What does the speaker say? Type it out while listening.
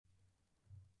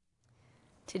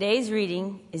Today's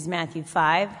reading is Matthew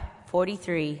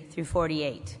 5:43 through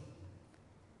 48.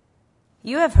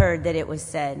 You have heard that it was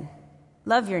said,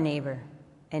 "Love your neighbor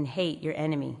and hate your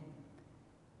enemy."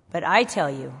 But I tell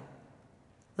you,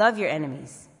 love your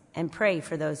enemies and pray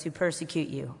for those who persecute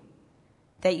you,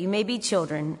 that you may be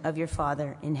children of your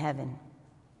Father in heaven.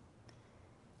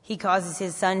 He causes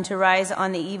his sun to rise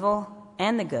on the evil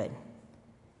and the good,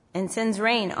 and sends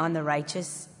rain on the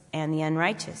righteous and the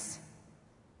unrighteous.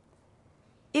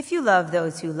 If you love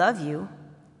those who love you,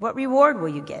 what reward will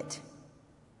you get?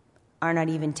 Are not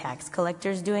even tax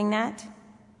collectors doing that?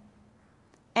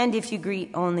 And if you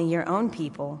greet only your own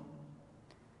people,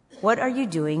 what are you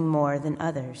doing more than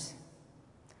others?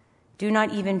 Do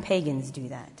not even pagans do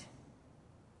that?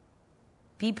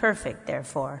 Be perfect,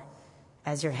 therefore,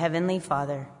 as your heavenly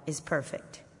Father is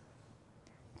perfect.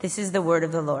 This is the word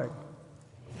of the Lord.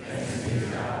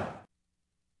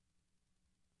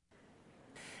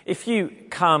 If you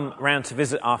come round to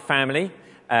visit our family,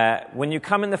 when you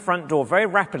come in the front door, very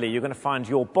rapidly you're going to find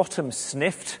your bottom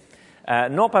sniffed,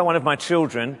 not by one of my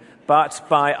children, but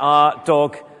by our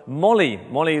dog Molly.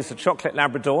 Molly is a chocolate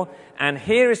Labrador, and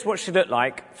here is what she looked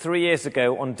like 3 years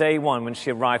ago on day one when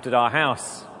she arrived at our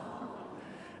house.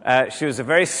 She was a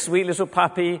very sweet little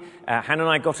puppy. Hannah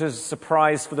and I got her as a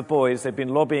surprise for the boys. They'd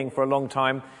been lobbying for a long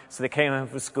time, so they came home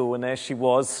from school, and there she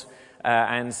was.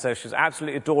 And so she was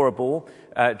absolutely adorable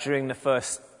during the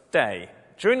first day.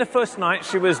 During the first night,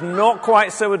 she was not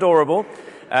quite so adorable.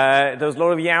 There was a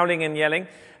lot of yowling and yelling.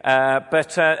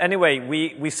 But anyway,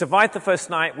 we survived the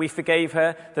first night. We forgave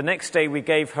her. The next day, we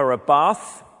gave her a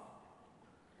bath,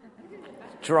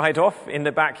 dried off in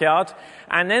the backyard.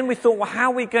 And then we thought, well,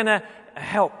 how are we going to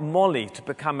help Molly to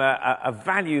become a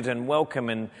valued and welcome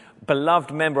and beloved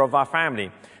member of our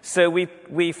family? So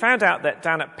we found out that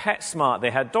down at PetSmart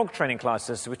they had dog training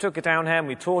classes. So we took her down here and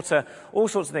we taught her all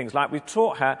sorts of things. Like we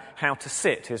taught her how to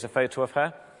sit. Here's a photo of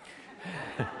her.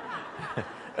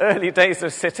 Early days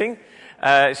of sitting.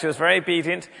 She was very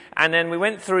obedient. And then we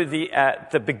went through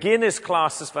the beginners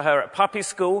classes for her at puppy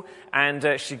school,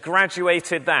 and she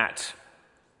graduated that.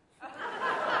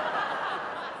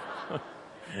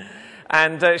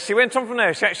 And she went on from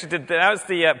there. She actually did, that was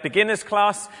the beginner's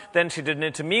class, then she did an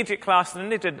intermediate class, and then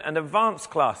they did an advanced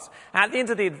class. At the end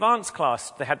of the advanced class,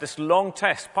 they had this long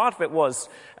test. Part of it was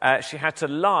she had to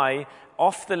lie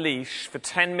off the leash for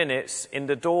 10 minutes in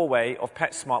the doorway of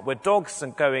PetSmart, where dogs are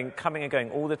coming and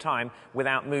going all the time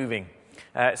without moving,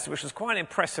 which was quite an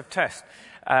impressive test.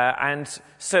 And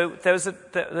so there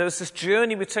was this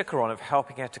journey we took her on of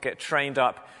helping her to get trained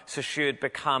up so she would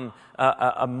become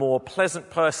a more pleasant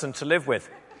person to live with.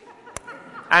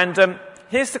 And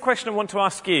here's the question I want to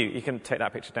ask you. You can take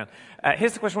that picture down.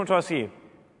 Here's the question I want to ask you.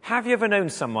 Have you ever known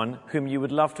someone whom you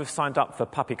would love to have signed up for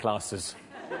puppy classes?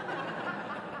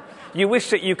 You wish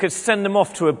that you could send them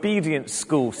off to obedience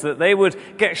school so that they would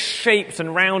get shaped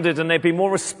and rounded and they'd be more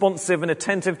responsive and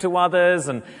attentive to others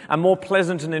and more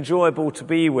pleasant and enjoyable to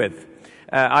be with.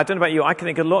 I don't know about you, I can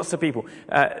think of lots of people.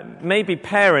 Maybe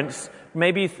parents,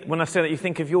 maybe when I say that you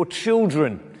think of your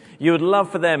children, you would love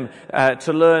for them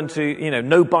to learn to,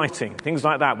 no biting. Things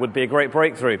like that would be a great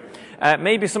breakthrough.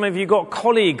 Maybe some of you got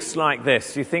colleagues like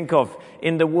this you think of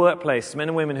in the workplace, men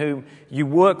and women who you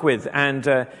work with and,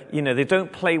 they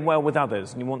don't play well with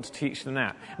others and you want to teach them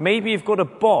that. Maybe you've got a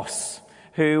boss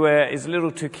who is a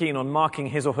little too keen on marking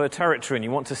his or her territory and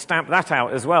you want to stamp that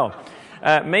out as well.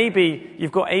 Maybe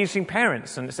you've got aging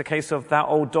parents and it's a case of that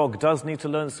old dog does need to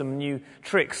learn some new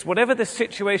tricks. Whatever the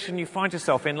situation you find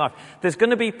yourself in life, there's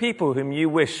going to be people whom you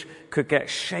wish could get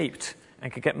shaped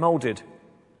and could get molded.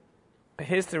 But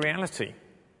here's the reality.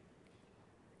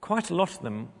 Quite a lot of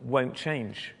them won't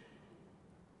change.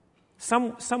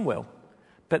 Some will,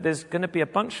 but there's going to be a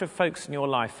bunch of folks in your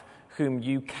life whom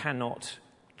you cannot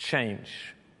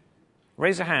change.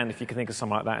 Raise a hand if you can think of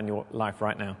someone like that in your life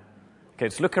right now. Okay,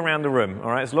 just look around the room,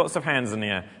 all right? There's lots of hands in the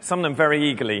air, some of them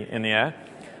very eagerly in the air.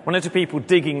 One or two people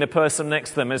digging the person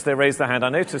next to them as they raise their hand. I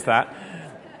noticed that.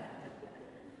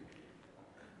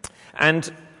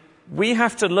 And we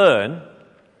have to learn,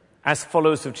 as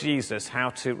followers of Jesus,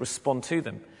 how to respond to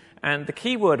them. And the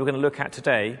key word we're going to look at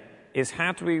today is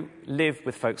how do we live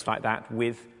with folks like that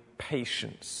with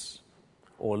patience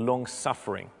or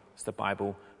long-suffering, as the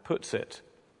Bible puts it.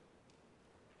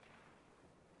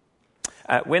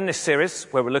 We're in this series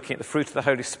where we're looking at the fruit of the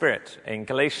Holy Spirit. In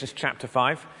Galatians chapter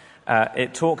 5,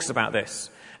 it talks about this.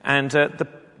 And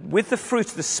with the fruit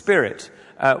of the Spirit,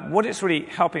 what it's really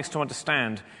helping us to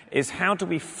understand is how do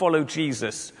we follow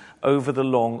Jesus over the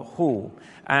long haul.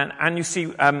 And you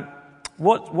see,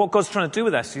 what God's trying to do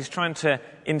with us, he's trying to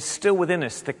instill within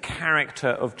us the character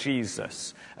of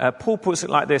Jesus. Paul puts it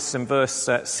like this in verse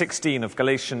 16 of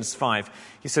Galatians 5.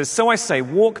 He says, "So I say,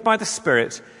 walk by the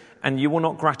Spirit, and you will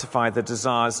not gratify the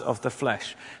desires of the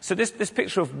flesh." So this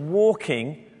picture of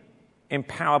walking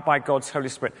empowered by God's Holy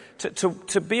Spirit.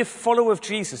 To be a follower of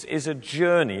Jesus is a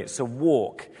journey, it's a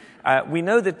walk. We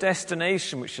know the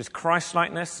destination, which is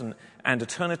Christ-likeness and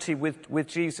eternity with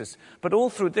Jesus. But all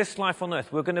through this life on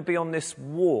earth, we're going to be on this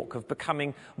walk of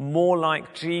becoming more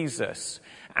like Jesus.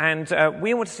 And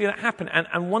we want to see that happen.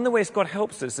 And one of the ways God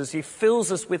helps us is he fills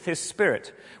us with his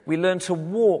Spirit. We learn to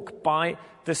walk by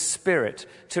the Spirit.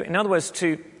 In other words,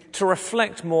 to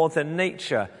reflect more the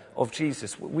nature of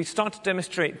Jesus. We start to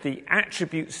demonstrate the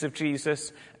attributes of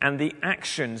Jesus and the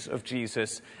actions of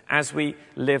Jesus as we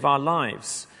live our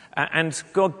lives. And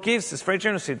God gives us very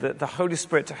generously the Holy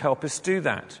Spirit to help us do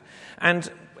that. And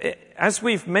as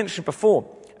we've mentioned before,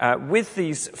 with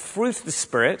these fruit of the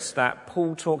Spirit that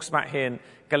Paul talks about here in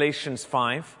Galatians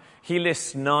 5, he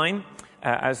lists 9.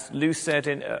 As Lou said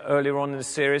earlier on in the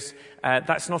series,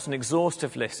 that's not an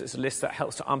exhaustive list. It's a list that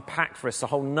helps to unpack for us a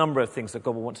whole number of things that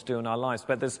God will want to do in our lives.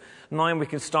 But there's 9 we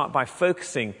can start by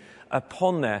focusing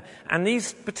upon there. And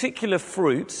these particular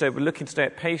fruits, so we're looking today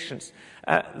at patience,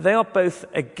 they are both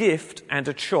a gift and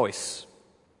a choice.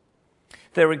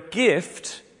 They're a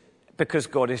gift because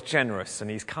God is generous and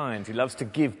he's kind. He loves to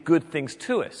give good things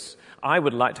to us. I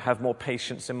would like to have more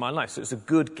patience in my life, so it's a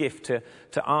good gift to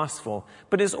ask for.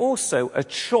 But it's also a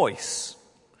choice.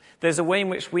 There's a way in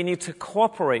which we need to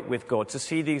cooperate with God to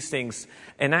see these things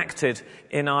enacted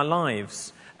in our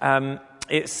lives.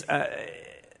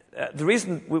 The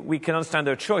reason we can understand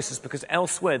their choice is because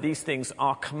elsewhere these things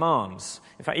are commands.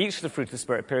 In fact, each of the fruit of the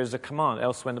Spirit appears as a command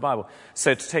elsewhere in the Bible.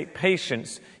 So to take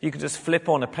patience, you can just flip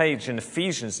on a page in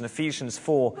Ephesians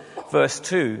 4, verse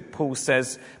 2, Paul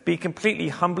says, "Be completely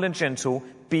humble and gentle,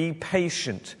 be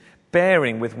patient,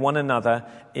 bearing with one another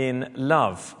in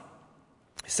love."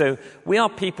 So we are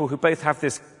people who both have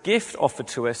this gift offered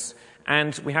to us,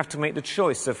 and we have to make the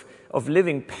choice of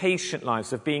living patient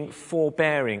lives, of being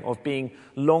forbearing, of being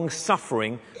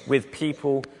long-suffering with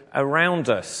people around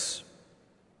us.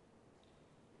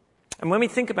 And when we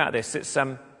think about this, it's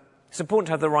important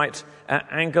to have the right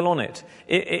angle on it.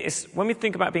 When we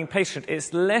think about being patient,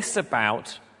 it's less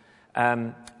about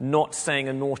not saying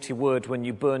a naughty word when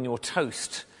you burn your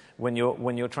toast when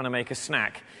you're trying to make a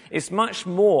snack. It's much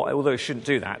more, although you shouldn't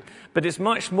do that, but it's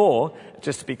much more,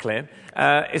 just to be clear,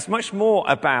 it's much more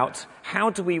about how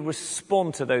do we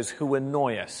respond to those who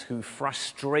annoy us, who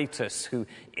frustrate us, who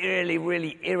really,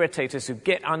 really irritate us, who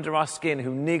get under our skin,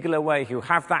 who niggle away, who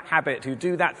have that habit, who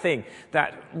do that thing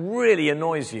that really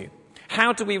annoys you.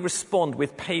 How do we respond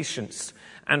with patience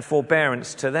and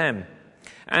forbearance to them?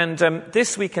 And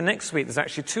this week and next week, there's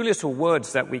actually 2 little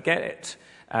words that we get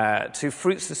 2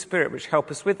 fruits of the Spirit which help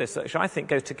us with this, which I think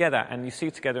go together, and you see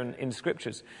together in the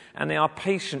Scriptures. And they are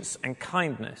patience and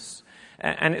kindness.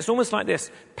 And it's almost like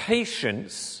this.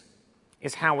 Patience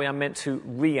is how we are meant to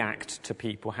react to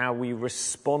people, how we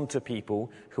respond to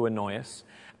people who annoy us.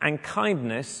 And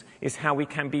kindness is how we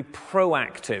can be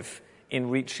proactive in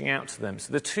reaching out to them.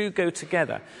 So the 2 go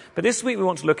together. But this week we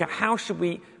want to look at how should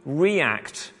we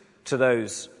react to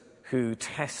those who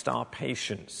test our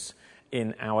patience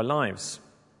in our lives.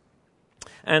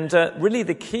 And really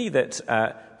the key that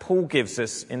Paul gives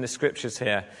us in the Scriptures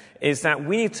here is that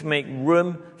we need to make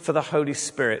room for the Holy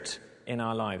Spirit in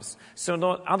our lives. So in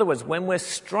other words, when we're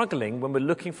struggling, when we're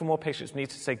looking for more patience, we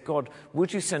need to say, God,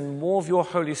 would you send more of your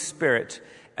Holy Spirit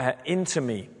into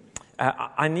me?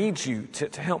 I need you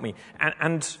to help me.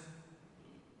 And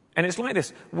it's like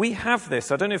this. We have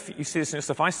this. I don't know if you see this in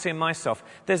yourself. I see in myself.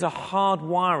 There's a hard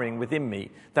wiring within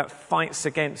me that fights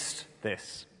against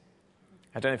this.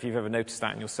 I don't know if you've ever noticed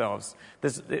that in yourselves.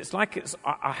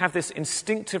 I have this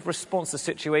instinctive response to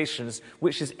situations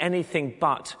which is anything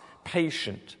but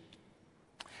patient.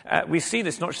 We see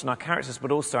this not just in our characters,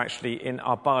 but also actually in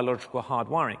our biological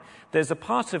hardwiring. There's a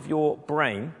part of your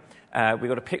brain, we've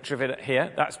got a picture of it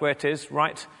here, that's where it is,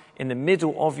 right in the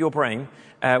middle of your brain,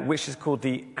 which is called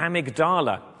the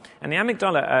amygdala. And the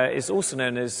amygdala is also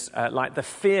known as like the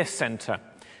fear center.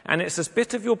 And it's this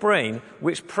bit of your brain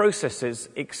which processes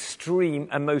extreme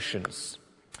emotions.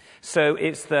 So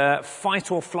it's the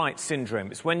fight or flight syndrome.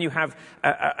 It's when you have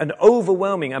an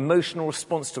overwhelming emotional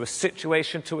response to a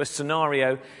situation, to a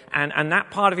scenario, and that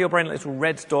part of your brain, a little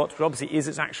red dot, which obviously is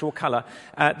its actual color,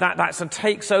 that sort of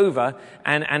takes over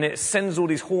and it sends all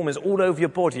these hormones all over your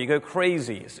body. You go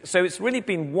crazy. So it's really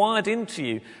been wired into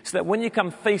you so that when you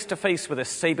come face to face with a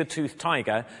saber-toothed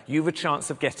tiger, you have a chance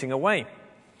of getting away.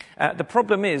 The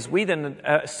problem is we then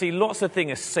see lots of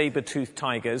things as saber-toothed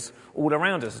tigers all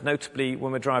around us, notably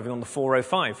when we're driving on the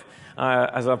 405,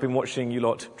 as I've been watching you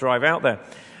lot drive out there.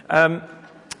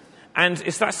 And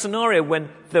it's that scenario when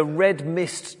the red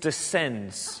mist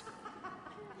descends.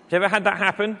 Have you ever had that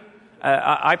happen?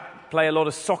 I play a lot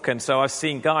of soccer, and so I've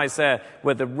seen guys there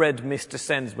where the red mist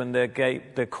descends when their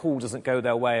call doesn't go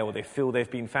their way or they feel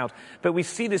they've been fouled. But we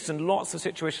see this in lots of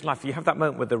situations in life. You have that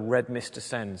moment where the red mist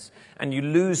descends and you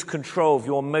lose control of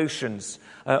your emotions,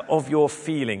 of your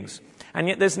feelings. And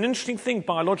yet there's an interesting thing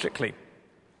biologically,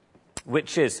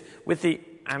 which is with the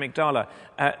amygdala,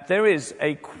 there is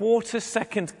a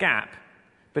quarter-second gap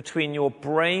between your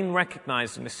brain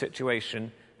recognizing the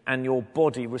situation and your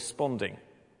body responding.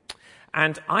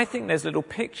 And I think there's a little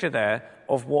picture there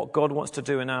of what God wants to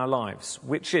do in our lives,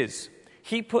 which is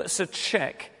he puts a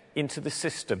check into the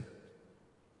system.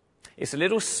 It's a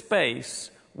little space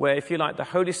where, if you like, the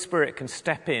Holy Spirit can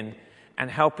step in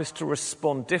and help us to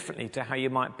respond differently to how you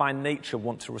might by nature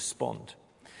want to respond.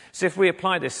 So if we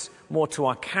apply this more to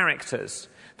our characters,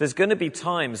 there's going to be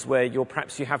times where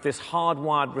perhaps you have this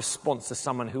hardwired response to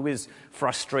someone who is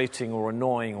frustrating or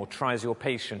annoying or tries your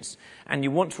patience, and you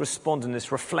want to respond in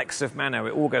this reflexive manner.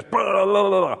 It all goes blah, blah, blah,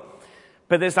 blah.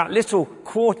 But there's that little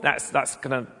that's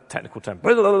kind of technical term,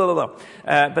 blah, blah, blah, blah.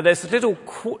 But there's a little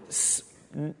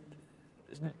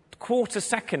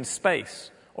quarter-second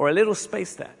space, or a little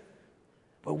space there,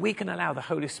 where we can allow the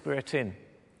Holy Spirit in,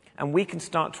 and we can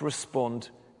start to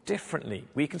respond differently.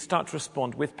 We can start to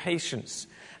respond with patience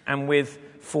and with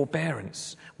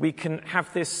forbearance. We can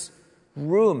have this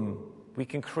room we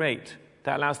can create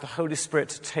that allows the Holy Spirit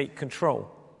to take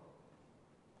control.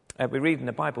 We read in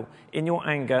the Bible, in your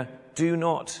anger, do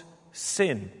not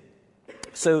sin.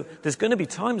 So there's going to be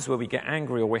times where we get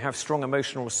angry or we have strong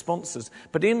emotional responses,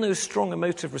 but in those strong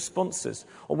emotive responses,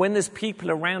 or when there's people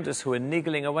around us who are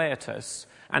niggling away at us,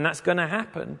 and that's going to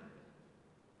happen,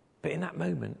 but in that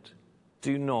moment,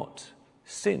 do not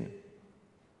sin.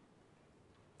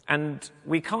 And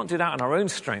we can't do that on our own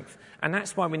strength. And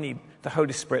that's why we need the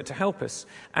Holy Spirit to help us.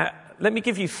 Let me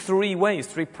give you three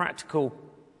practical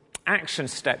action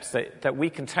steps that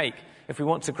we can take if we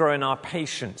want to grow in our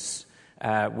patience,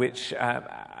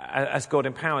 as God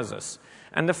empowers us.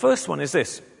 And the first one is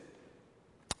this.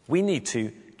 We need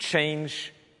to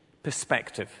change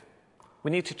perspective.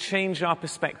 We need to change our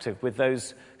perspective with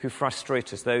those who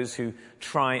frustrate us, those who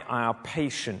try our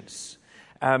patience.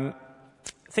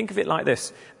 Think of it like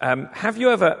this. Have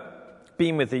you ever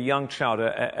been with a young child,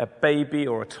 a baby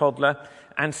or a toddler,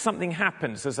 and something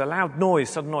happens, there's a loud noise,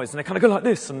 sudden noise, and they kind of go like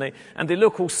this, and they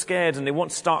look all scared, and they want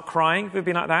to start crying? Have you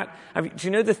been like that? Do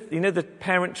you know the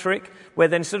parent trick, where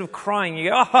then instead of crying, you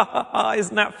go, ah, ha, ha, ha,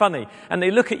 isn't that funny? And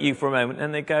they look at you for a moment,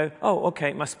 and they go, oh, okay,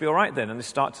 it must be all right then, and they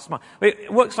start to smile.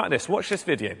 It works like this. Watch this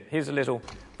video. Here's a little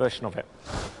version of it.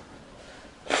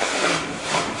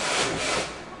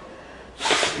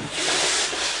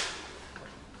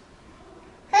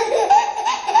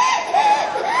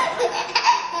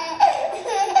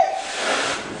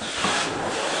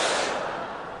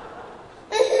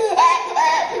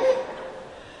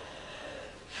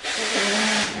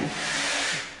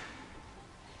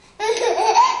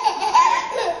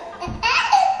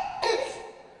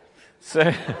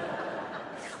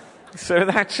 So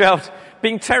that child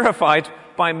being terrified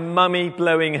by mummy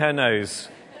blowing her nose.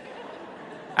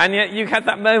 And yet you had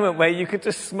that moment where you could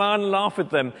just smile and laugh at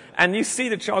them, and you see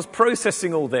the child's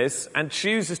processing all this and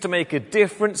chooses to make a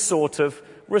different sort of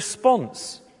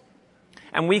response.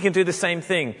 And we can do the same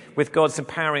thing with God's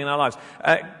empowering in our lives.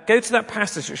 Go to that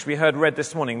passage which we heard read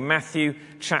this morning, Matthew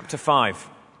chapter 5.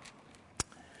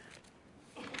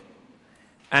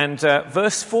 And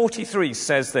verse 43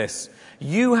 says this.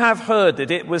 You have heard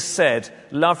that it was said,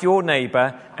 love your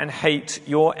neighbor and hate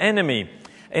your enemy.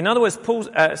 In other words,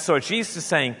 Jesus is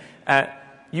saying,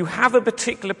 you have a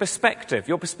particular perspective.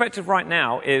 Your perspective right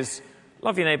now is,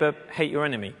 love your neighbor, hate your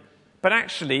enemy. But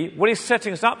actually, what he's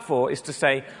setting us up for is to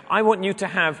say, I want you to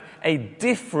have a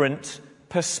different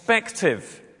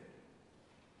perspective.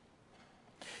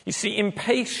 You see,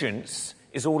 impatience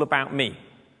is all about me.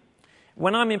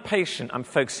 When I'm impatient, I'm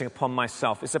focusing upon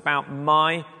myself. It's about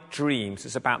my dreams.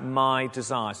 It's about my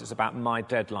desires. It's about my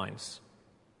deadlines.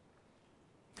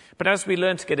 But as we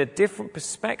learn to get a different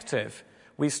perspective,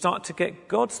 we start to get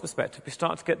God's perspective. We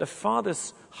start to get the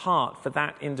Father's heart for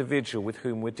that individual with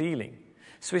whom we're dealing.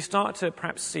 So we start to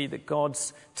perhaps see that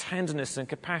God's tenderness and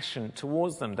compassion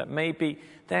towards them, that maybe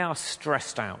they are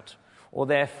stressed out, or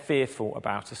they're fearful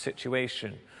about a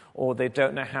situation, or they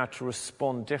don't know how to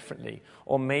respond differently,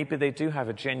 or maybe they do have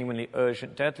a genuinely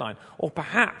urgent deadline, or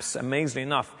perhaps, amazingly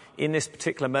enough, in this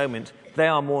particular moment, they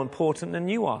are more important than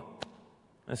you are,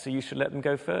 and so you should let them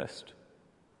go first.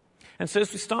 And so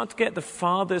as we start to get the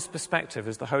Father's perspective,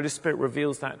 as the Holy Spirit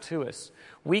reveals that to us,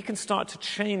 we can start to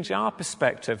change our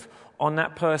perspective on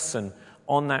that person,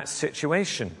 on that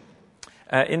situation.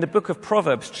 In the book of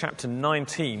Proverbs, chapter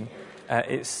 19,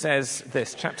 it says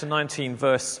this, chapter 19,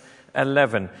 verse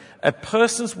 11, "A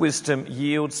person's wisdom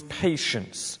yields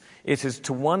patience. It is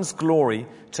to one's glory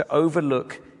to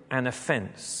overlook an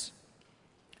offense."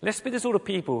 Let's be the sort of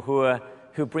people who are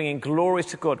bringing glory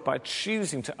to God by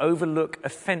choosing to overlook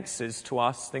offenses to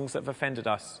us, things that have offended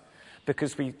us,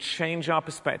 because we change our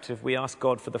perspective. We ask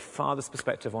God for the Father's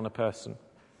perspective on a person.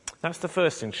 That's the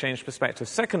first thing, change perspective.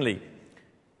 Secondly,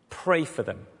 pray for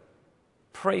them.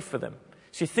 Pray for them.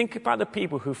 So you think about the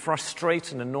people who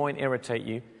frustrate and annoy and irritate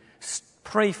you.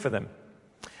 Pray for them.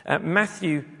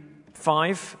 Matthew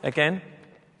 5, again,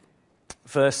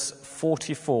 verse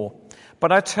 44.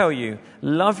 "But I tell you,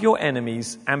 love your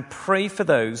enemies and pray for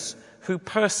those who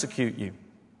persecute you."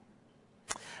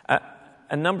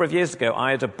 A number of years ago,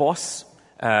 I had a boss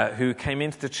who came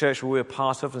into the church we were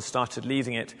part of and started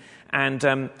leading it. And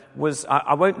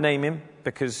I won't name him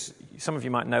because some of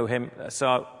you might know him,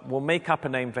 so we'll make up a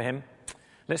name for him.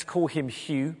 Let's call him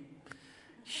Hugh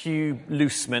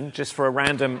Looseman, just for a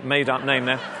random made-up name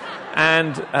there.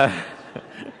 And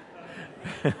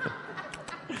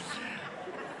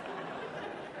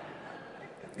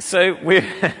so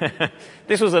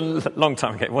this was a long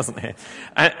time ago, wasn't it?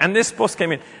 And this boss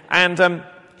came in, and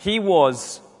he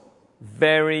was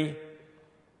very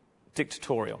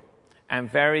dictatorial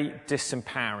and very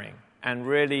disempowering and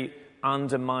really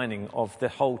undermining of the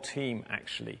whole team,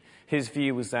 actually. His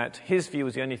view was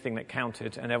the only thing that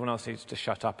counted, and everyone else needed to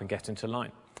shut up and get into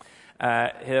line.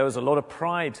 There was a lot of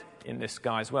pride in this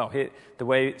guy as well. The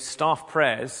way staff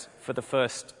prayers for the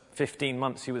first 15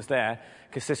 months he was there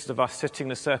consisted of us sitting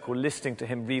in a circle listening to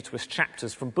him read to us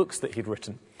chapters from books that he'd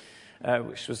written,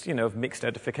 which was, of mixed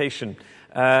edification.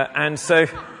 And so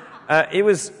it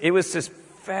was this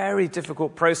very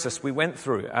difficult process we went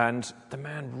through, and the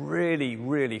man really,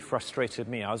 really frustrated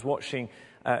me. I was watching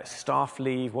staff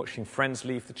leave, watching friends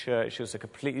leave the church. It was a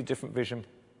completely different vision.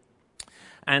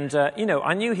 And,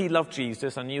 I knew he loved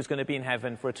Jesus. I knew he was going to be in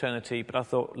heaven for eternity, but I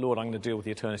thought, Lord, I'm going to deal with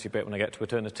the eternity bit when I get to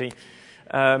eternity.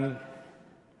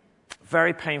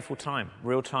 Very painful time,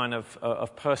 real time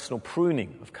of personal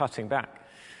pruning, of cutting back.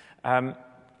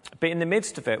 But in the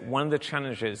midst of it, one of the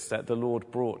challenges that the Lord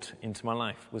brought into my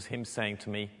life was him saying to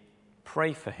me,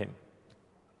 pray for him.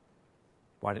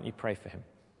 Why don't you pray for him?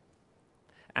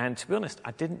 And to be honest,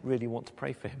 I didn't really want to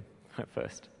pray for him at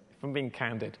first, if I'm being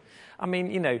candid. I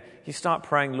mean, you start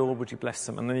praying, Lord, would you bless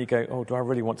them? And then you go, oh, do I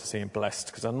really want to see him blessed?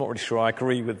 Because I'm not really sure I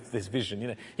agree with this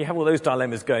vision. You have all those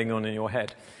dilemmas going on in your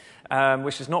head,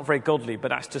 which is not very godly, but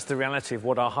that's just the reality of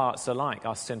what our hearts are like,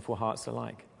 our sinful hearts are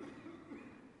like.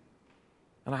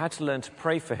 And I had to learn to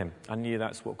pray for him. I knew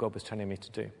that's what God was telling me to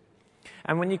do.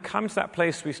 And when you come to that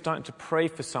place where you're starting to pray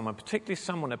for someone, particularly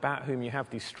someone about whom you have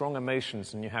these strong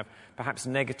emotions and you have perhaps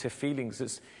negative feelings,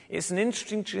 it's an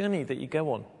interesting journey that you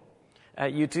go on.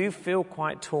 You do feel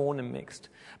quite torn and mixed.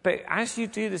 But as you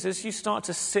do this, as you start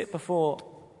to sit before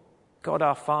God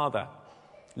our Father,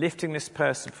 lifting this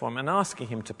person for him and asking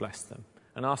him to bless them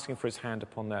and asking for his hand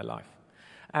upon their life,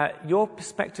 your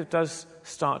perspective does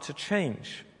start to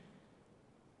change.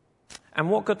 And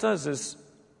what God does is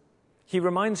he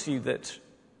reminds you that,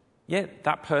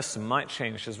 that person might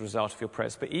change as a result of your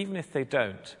prayers, but even if they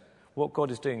don't, what God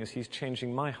is doing is he's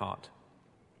changing my heart.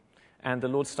 And the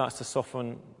Lord starts to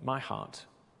soften my heart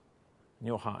and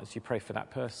your heart as you pray for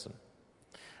that person.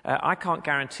 I can't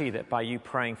guarantee that by you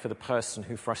praying for the person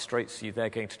who frustrates you, they're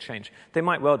going to change. They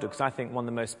might well do, because I think one of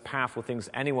the most powerful things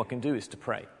anyone can do is to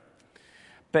pray.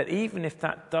 But even if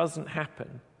that doesn't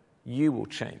happen, you will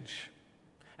change.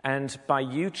 And by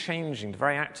you changing, the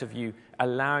very act of you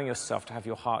allowing yourself to have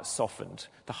your heart softened,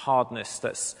 the hardness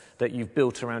that you've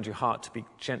built around your heart to be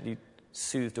gently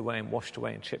soothed away and washed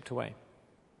away and chipped away,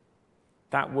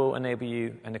 that will enable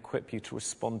you and equip you to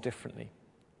respond differently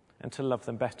and to love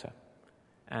them better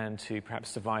and to perhaps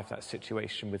survive that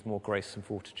situation with more grace and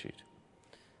fortitude.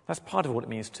 That's part of what it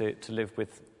means to live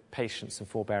with patience and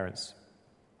forbearance.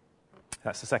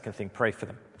 That's the second thing, pray for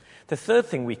them. The third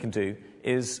thing we can do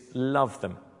is love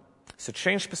them. So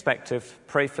change perspective,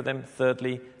 pray for them.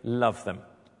 Thirdly, love them.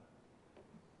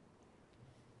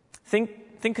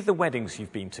 Think of the weddings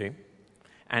you've been to,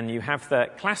 and you have the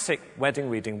classic wedding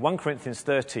reading, 1 Corinthians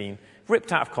 13,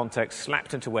 ripped out of context,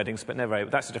 slapped into weddings, but never,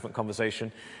 that's a different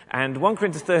conversation. And 1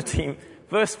 Corinthians 13,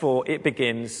 verse 4, it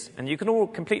begins, and you can all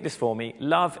complete this for me,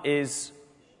 love is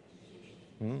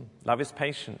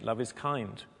patient, love is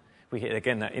kind. We hear,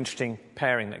 again, that interesting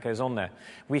pairing that goes on there.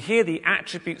 We hear the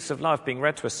attributes of love being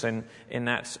read to us in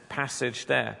that passage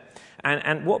there.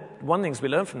 And one of the things we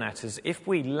learn from that is if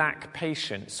we lack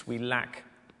patience, we lack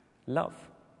love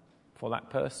for that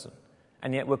person.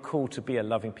 And yet we're called to be a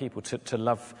loving people, to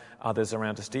love others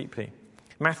around us deeply.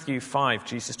 Matthew 5,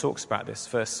 Jesus talks about this,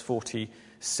 verse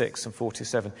 46 and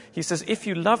 47. He says, if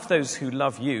you love those who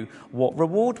love you, what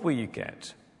reward will you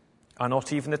get? Are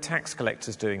not even the tax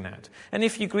collectors doing that? And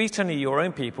if you greet only your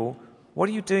own people, what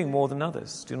are you doing more than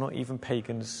others? Do not even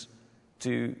pagans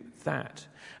do that?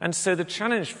 And so the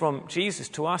challenge from Jesus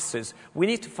to us is we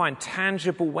need to find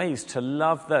tangible ways to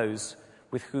love those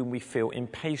with whom we feel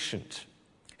impatient,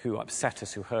 who upset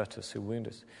us, who hurt us, who wound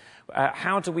us.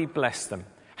 How do we bless them?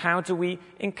 How do we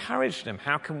encourage them?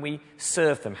 How can we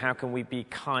serve them? How can we be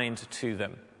kind to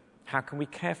them? How can we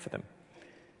care for them?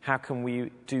 How can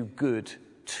we do good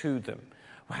to them?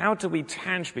 How do we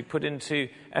tangibly put into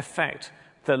effect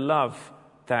the love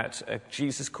that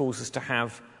Jesus calls us to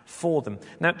have for them?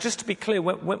 Now, just to be clear,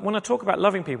 when I talk about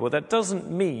loving people, that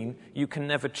doesn't mean you can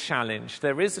never challenge.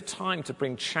 There is a time to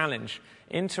bring challenge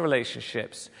into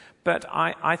relationships, but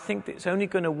I think that it's only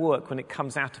going to work when it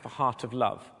comes out of a heart of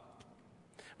love.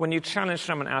 When you challenge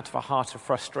someone out of a heart of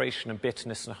frustration and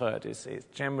bitterness and hurt, it's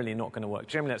generally not going to work.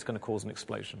 Generally, that's going to cause an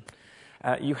explosion.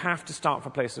 You have to start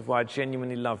from a place of where I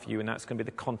genuinely love you, and that's going to be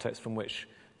the context from which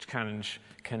challenge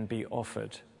can be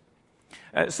offered.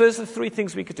 So those are the three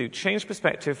things we could do. Change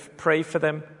perspective, pray for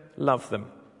them, love them.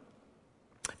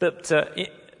 But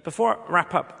before I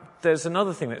wrap up, there's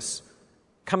another thing that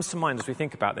comes to mind as we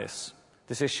think about this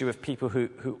issue of people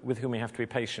with whom we have to be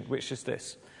patient, which is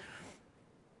this.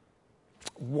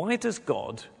 Why does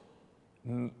God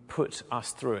put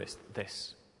us through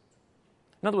this?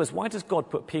 In other words, why does God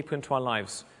put people into our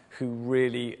lives who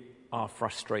really are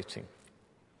frustrating?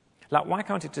 Like, why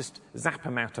can't it just zap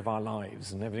them out of our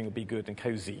lives and everything will be good and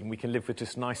cozy and we can live with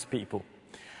just nice people?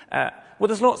 Well,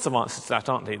 there's lots of answers to that,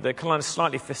 aren't there? The kind of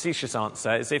slightly facetious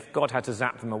answer is if God had to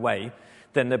zap them away,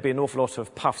 then there'd be an awful lot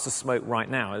of puffs of smoke right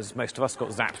now, as most of us got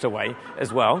zapped away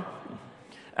as well.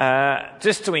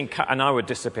 And I would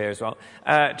disappear as well.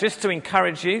 Just to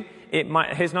encourage you,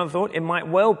 here's another thought. It might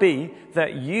well be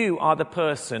that you are the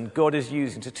person God is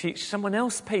using to teach someone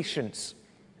else patience.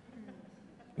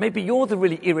 Maybe you're the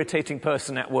really irritating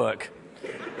person at work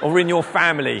or in your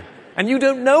family, and you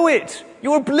don't know it.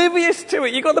 You're oblivious to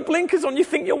it. You've got the blinkers on. You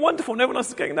think you're wonderful. And everyone else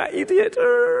is going, that idiot,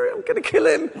 I'm going to kill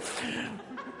him.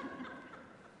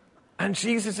 And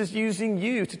Jesus is using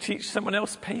you to teach someone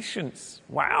else patience.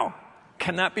 Wow.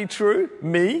 Can that be true?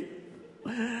 Me?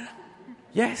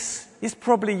 Yes, it's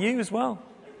probably you as well.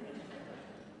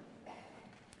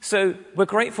 So we're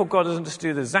grateful God doesn't just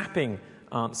do the zapping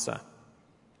answer.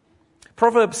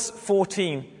 Proverbs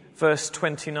 14, verse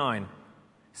 29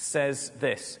 says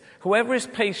this: whoever is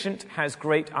patient has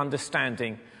great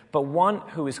understanding, but one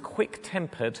who is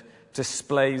quick-tempered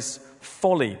displays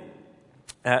folly.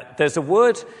 There's a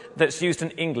word that's used in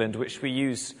England, which we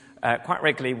use quite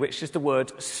regularly, which is the word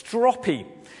stroppy.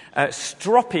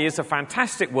 Stroppy is a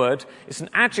fantastic word. It's an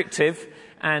adjective,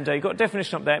 and you've got a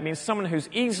definition up there. It means someone who's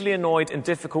easily annoyed and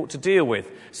difficult to deal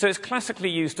with. So it's classically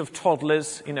used of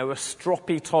toddlers, a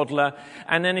stroppy toddler.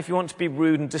 And then if you want to be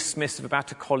rude and dismissive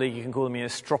about a colleague, you can call them a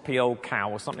stroppy old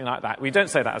cow or something like that. We don't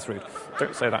say that as rude.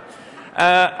 Don't say that.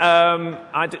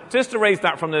 Just erase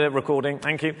that from the recording.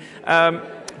 Thank you.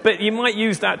 But you might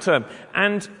use that term.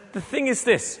 And the thing is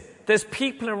this. There's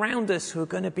people around us who are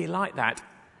going to be like that.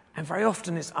 And very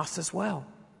often it's us as well.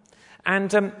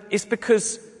 And it's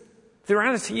because the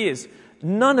reality is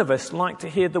none of us like to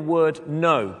hear the word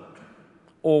no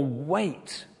or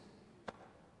wait.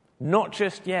 Not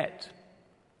just yet.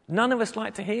 None of us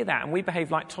like to hear that. And we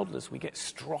behave like toddlers. We get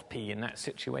stroppy in that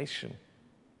situation.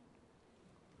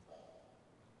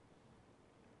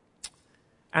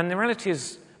 And the reality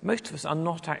is most of us are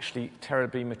not actually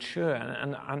terribly mature.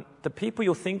 And the people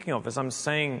you're thinking of, as I'm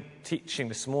teaching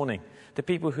this morning, the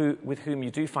people with whom you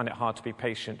do find it hard to be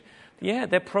patient, yeah,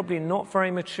 they're probably not very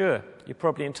mature. You're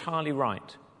probably entirely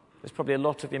right. There's probably a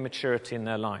lot of immaturity in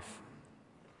their life.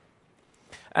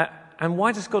 And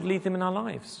why does God lead them in our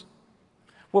lives?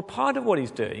 Well, part of what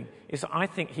he's doing is I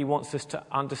think he wants us to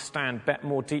understand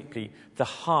more deeply the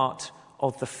heart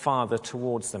of the Father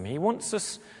towards them. He wants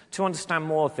us to understand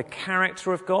more of the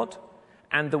character of God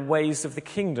and the ways of the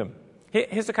kingdom.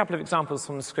 Here's a couple of examples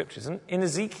from the scriptures. In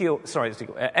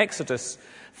Exodus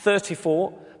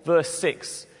 34, verse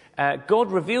 6,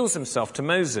 God reveals himself to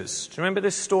Moses. Do you remember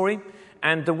this story?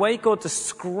 And the way God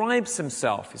describes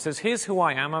himself, he says, here's who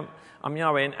I am, I'm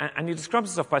Yahweh, and he describes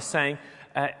himself by saying,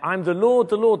 I'm the Lord,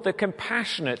 the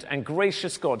compassionate and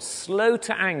gracious God, slow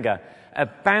to anger,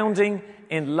 abounding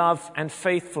in love and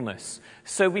faithfulness.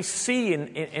 So we see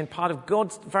in part of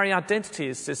God's very identity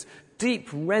is this deep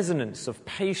resonance of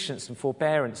patience and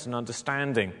forbearance and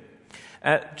understanding.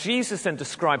 Jesus then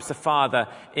describes the Father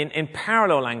in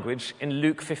parallel language in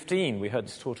Luke 15. We heard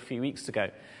this taught a few weeks ago.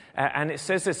 And it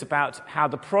says this about how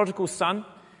the prodigal son,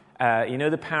 you know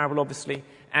the parable obviously,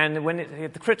 and when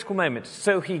at the critical moment,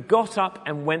 so he got up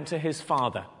and went to his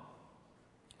father.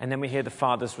 And then we hear the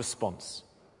father's response.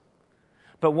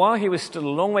 But while he was still a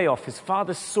long way off, his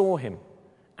father saw him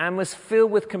and was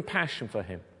filled with compassion for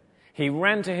him. He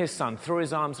ran to his son, threw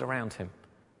his arms around him,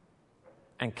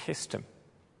 and kissed him.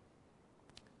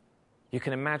 You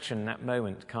can imagine that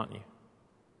moment, can't you?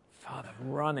 Father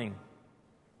running,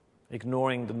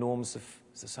 ignoring the norms of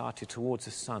society towards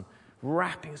his son,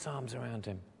 wrapping his arms around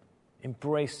him,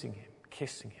 embracing him,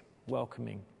 kissing him,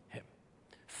 welcoming him,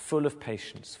 full of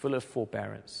patience, full of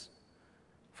forbearance,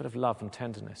 full of love and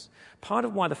tenderness. Part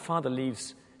of why the Father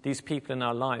leaves these people in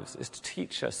our lives is to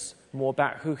teach us more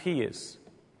about who he is,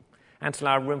 and to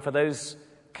allow room for those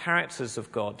characteristics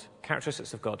of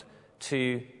God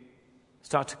to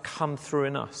start to come through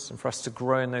in us and for us to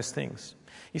grow in those things.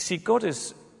 You see, God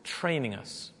is training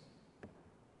us.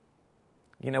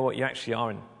 You know what? You actually are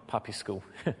in puppy school.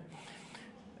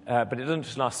 But it doesn't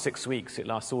just last 6 weeks, it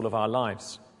lasts all of our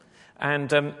lives.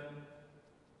 And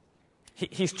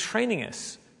he's training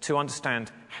us to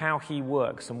understand how he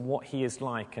works and what he is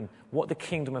like and what the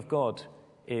kingdom of God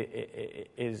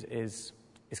is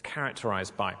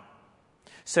characterized by.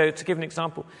 So to give an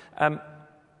example,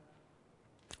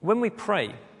 when we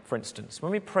pray, for instance,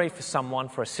 when we pray for someone,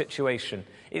 for a situation,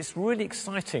 it's really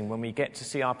exciting when we get to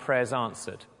see our prayers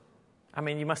answered. I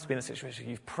mean, you must be in a situation,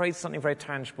 you've prayed something very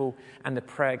tangible and the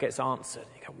prayer gets answered.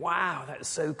 You go, wow, that is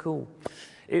so cool.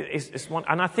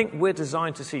 And I think we're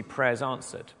designed to see prayers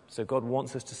answered. So God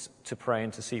wants us to pray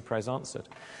and to see prayers answered.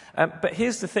 But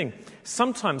here's the thing.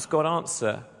 Sometimes God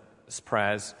answers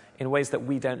prayers in ways that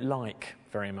we don't like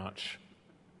very much.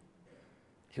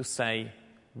 He'll say,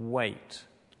 wait,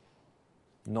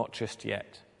 not just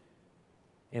yet,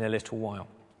 in a little while.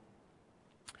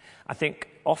 I think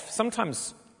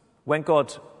sometimes when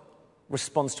God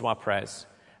responds to our prayers,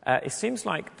 it seems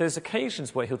like there's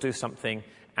occasions where he'll do something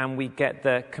and we get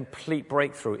the complete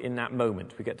breakthrough in that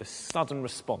moment. We get the sudden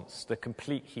response, the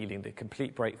complete healing, the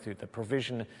complete breakthrough, the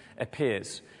provision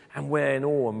appears. And we're in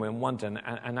awe and we're in wonder,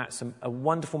 and that's a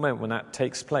wonderful moment when that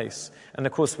takes place. And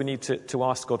of course we need to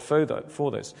ask God for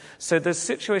those. So there's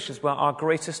situations where our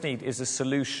greatest need is a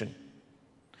solution.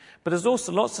 But there's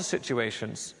also lots of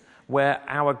situations where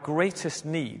our greatest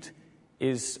need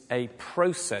is a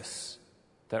process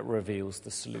that reveals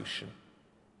the solution.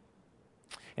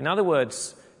 In other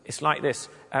words, it's like this.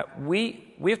 We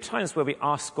have times where we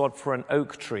ask God for an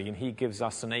oak tree and he gives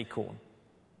us an acorn.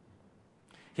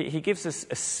 He gives us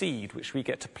a seed which we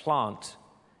get to plant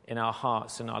in our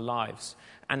hearts, in our lives.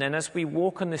 And then as we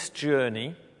walk on this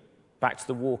journey, back to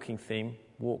the walking theme,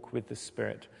 walk with the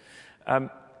Spirit,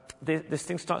 this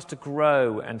thing starts to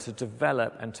grow and to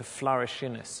develop and to flourish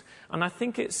in us. And I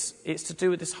think it's to do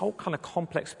with this whole kind of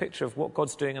complex picture of what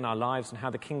God's doing in our lives and how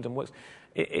the kingdom works.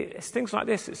 It's things like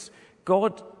this. It's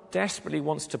God desperately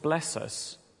wants to bless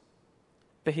us,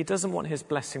 but he doesn't want his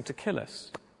blessing to kill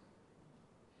us.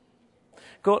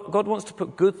 God wants to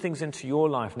put good things into your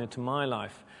life and into my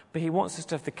life, but he wants us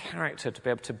to have the character to be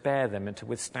able to bear them and to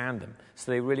withstand them,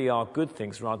 so they really are good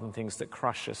things rather than things that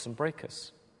crush us and break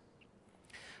us.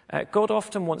 God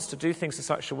often wants to do things in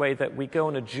such a way that we go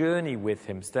on a journey with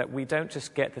him, so that we don't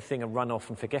just get the thing and run off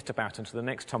and forget about it until the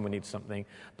next time we need something,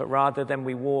 but rather then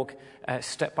we walk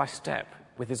step by step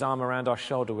with his arm around our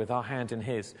shoulder, with our hand in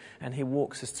his, and he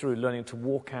walks us through learning to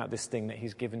walk out this thing that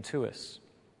he's given to us.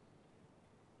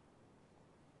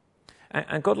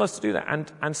 And God loves to do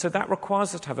that, and so that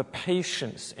requires us to have a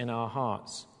patience in our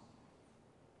hearts.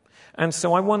 And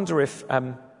so I wonder if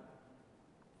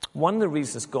one of the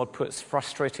reasons God puts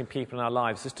frustrating people in our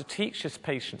lives is to teach us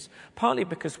patience, partly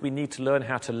because we need to learn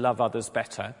how to love others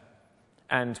better,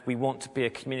 and we want to be a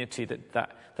community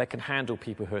that can handle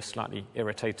people who are slightly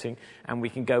irritating, and we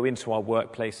can go into our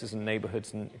workplaces and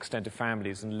neighborhoods and extended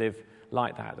families and live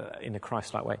like that in a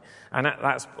Christ-like way. And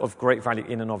that's of great value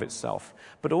in and of itself.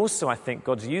 But also I think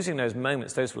God's using those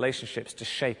moments, those relationships, to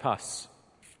shape us.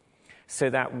 so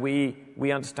that we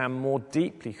understand more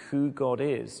deeply who God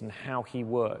is and how he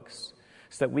works,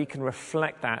 so that we can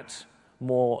reflect that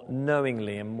more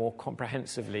knowingly and more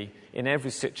comprehensively in every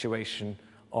situation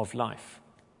of life.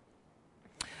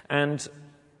 And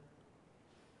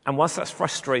whilst that's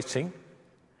frustrating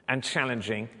and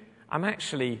challenging, I'm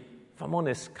actually, if I'm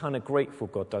honest, kind of grateful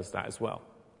God does that as well.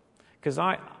 Because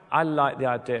I like the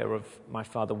idea of my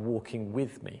Father walking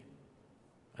with me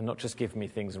and not just giving me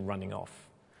things and running off.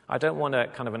 I don't want a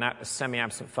kind of a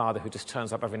semi-absent Father who just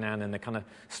turns up every now and then in a kind of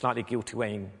slightly guilty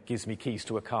way and gives me keys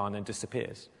to a car and then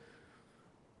disappears.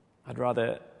 I'd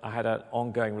rather I had an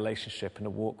ongoing relationship and a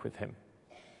walk with him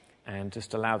and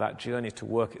just allow that journey to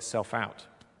work itself out.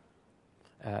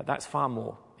 That's far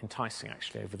more enticing,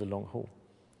 actually, over the long haul.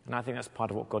 And I think that's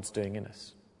part of what God's doing in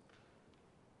us.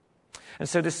 And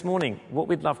so this morning, what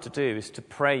we'd love to do is to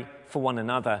pray for one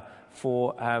another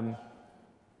for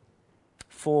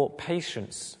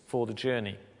patience for the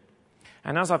journey.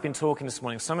 And as I've been talking this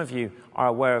morning, some of you are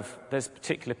aware of there's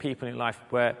particular people in your life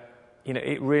where, you know,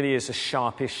 it really is a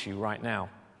sharp issue right now.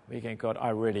 Where you're going, God, I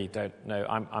really don't know.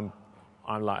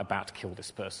 I'm like about to kill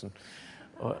this person.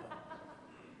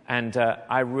 And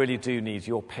I really do need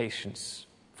your patience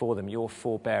for them, your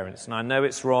forbearance. And I know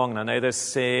it's wrong, and I know there's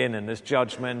sin, and there's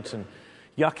judgment, and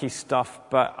yucky stuff,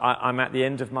 but I'm at the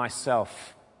end of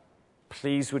myself.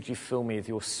 Please would you fill me with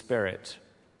your Spirit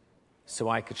so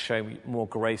I could show more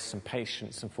grace and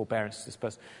patience and forbearance to this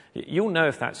person. You'll know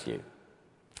if that's you.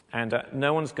 And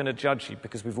no one's going to judge you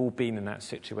because we've all been in that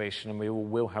situation and we all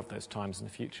will have those times in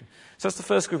the future. So that's the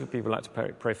first group of people I'd like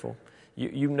to pray for.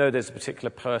 You know there's a particular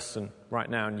person right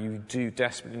now and you do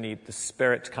desperately need the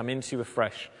Spirit to come into you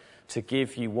afresh to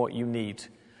give you what you need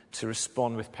to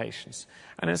respond with patience.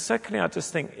 And then secondly, I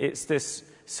just think it's this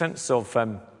sense of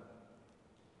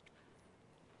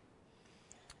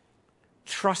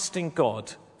trusting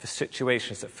God for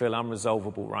situations that feel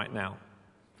unresolvable right now.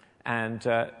 And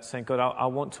saying, God, I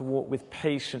want to walk with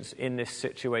patience in this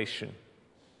situation.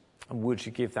 And would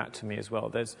you give that to me as well?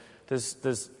 There's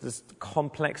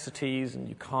complexities and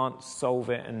you can't solve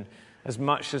it. And as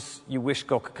much as you wish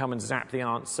God could come and zap the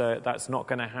answer, that's not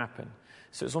going to happen.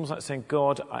 So it's almost like saying,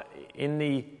 God, in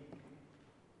the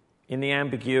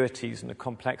ambiguities and the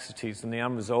complexities and the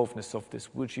unresolvedness of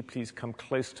this, would you please come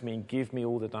close to me and give me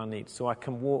all that I need so I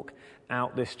can walk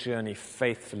out this journey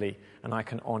faithfully and I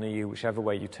can honor you whichever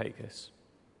way you take this.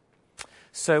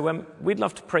 So we'd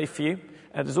love to pray for you.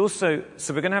 There's also,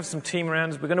 so we're going to have some team around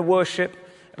us. We're going to worship.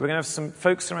 We're going to have some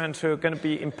folks around who are going to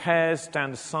be in pairs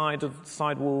down the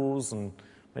side walls and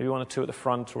maybe one or two at the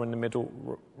front or in the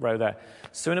middle row there.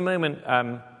 So in a moment,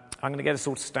 I'm going to get us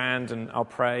all to stand and I'll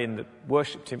pray, and the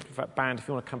worship team, in fact, band, if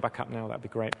you want to come back up now, that'd be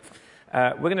great.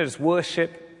 We're going to just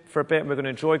worship for a bit and we're going to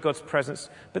enjoy God's presence.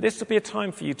 But this will be a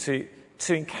time for you to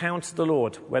encounter the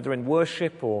Lord, whether in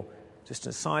worship or just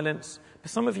in silence. But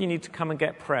some of you need to come and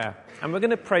get prayer. And we're going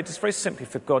to pray just very simply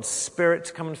for God's Spirit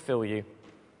to come and fill you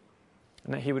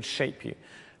and that he would shape you.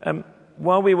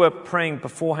 While we were praying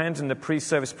beforehand in the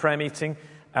pre-service prayer meeting,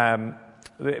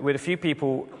 with a few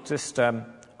people just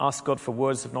ask God for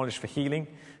words of knowledge for healing.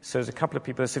 So there's a couple of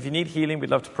people. So if you need healing, we'd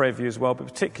love to pray for you as well. But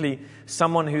particularly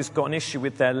someone who's got an issue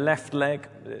with their left leg,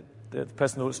 the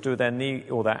person who's to do with their knee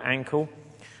or their ankle.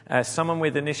 Someone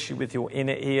with an issue with your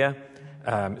inner ear.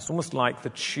 It's almost like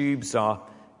the tubes are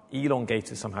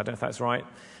elongated somehow. I don't know if that's right.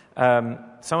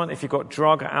 Someone, if you've got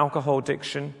drug or alcohol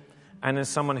addiction. And then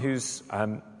someone who's,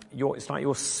 it's like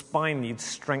your spine needs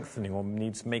strengthening or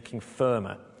needs making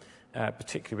firmer.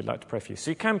 Particularly, we'd like to pray for you.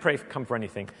 So you can come for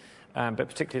anything. But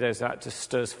particularly those that just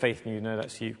stirs faith and you know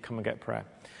that's you, come and get prayer.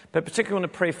 But particularly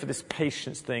want to pray for this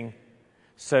patience thing.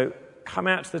 So come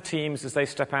out to the teams as they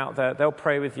step out there. They'll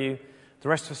pray with you. The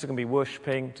rest of us are going to be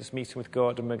worshipping, just meeting with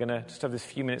God, and we're going to just have this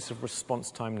few minutes of response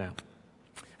time now.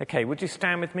 Okay, would you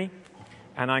stand with me?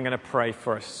 And I'm going to pray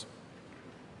for us.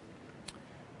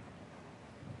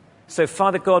 So,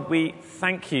 Father God, we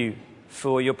thank you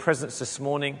for your presence this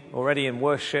morning, already in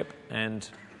worship and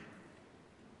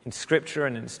in Scripture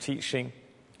and in its teaching.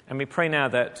 And we pray now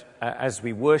that as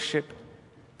we worship,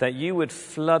 that you would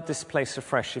flood this place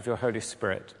afresh of your Holy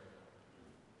Spirit.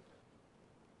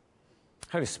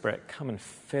 Holy Spirit, come and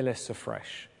fill us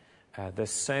afresh.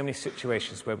 There's so many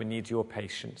situations where we need your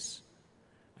patience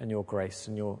and your grace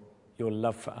and your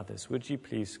love for others. Would you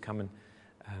please come and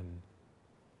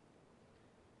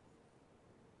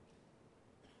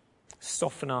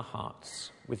soften our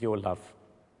hearts with your love,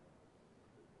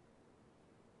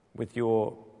 with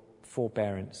your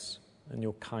forbearance and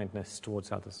your kindness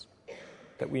towards others,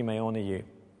 that we may honor you.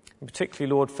 And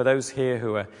particularly, Lord, for those here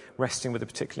who are wrestling with a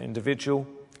particular individual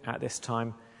at this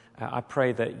time, I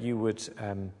pray that you would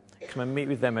come and meet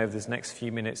with them over this next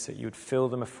few minutes, that you would fill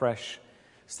them afresh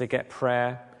as they get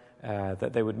prayer,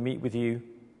 that they would meet with you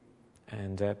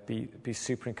and be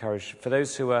super encouraged. For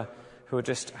those who are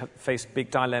just have faced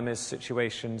big dilemmas,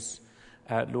 situations,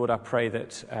 Lord, I pray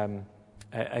that,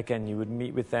 again, you would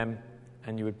meet with them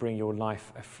and you would bring your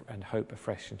life and hope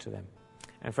afresh into them.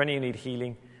 And for any who need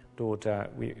healing, Lord,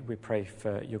 we pray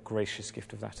for your gracious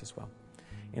gift of that as well.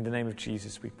 In the name of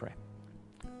Jesus we pray.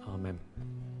 Amen.